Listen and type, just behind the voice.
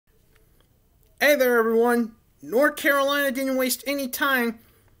Hey there, everyone. North Carolina didn't waste any time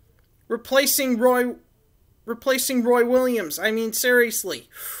replacing Roy Williams. I mean, seriously.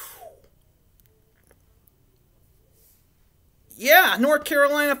 Yeah, North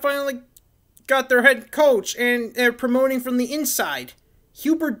Carolina finally got their head coach, and they're promoting from the inside.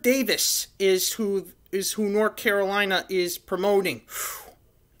 Hubert Davis is who North Carolina is promoting.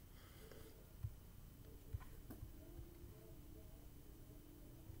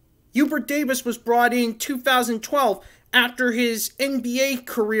 Hubert Davis was brought in 2012 after his NBA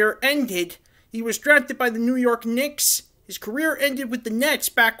career ended. He was drafted by the New York Knicks. His career ended with the Nets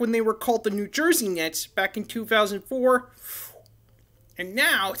back when they were called the New Jersey Nets back in 2004. And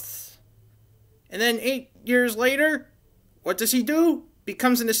then 8 years later, what does he do?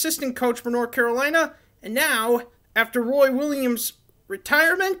 Becomes an assistant coach for North Carolina. And now, after Roy Williams'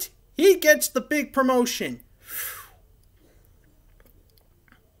 retirement, he gets the big promotion.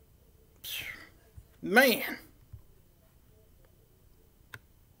 Man.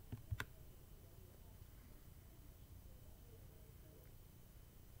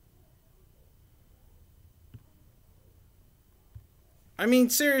 I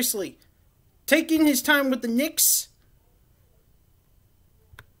mean, seriously. Taking his time with the Knicks.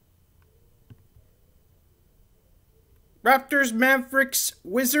 Raptors, Mavericks,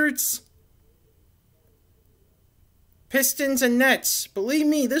 Wizards. Pistons, and Nets. Believe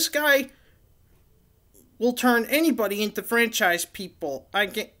me, this guy will turn anybody into franchise people.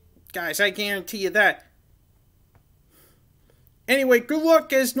 Guys, I guarantee you that. Anyway, good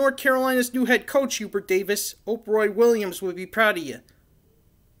luck as North Carolina's new head coach, Hubert Davis. Hope Roy Williams will be proud of you.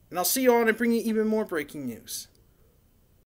 And I'll see you on and bring you even more breaking news.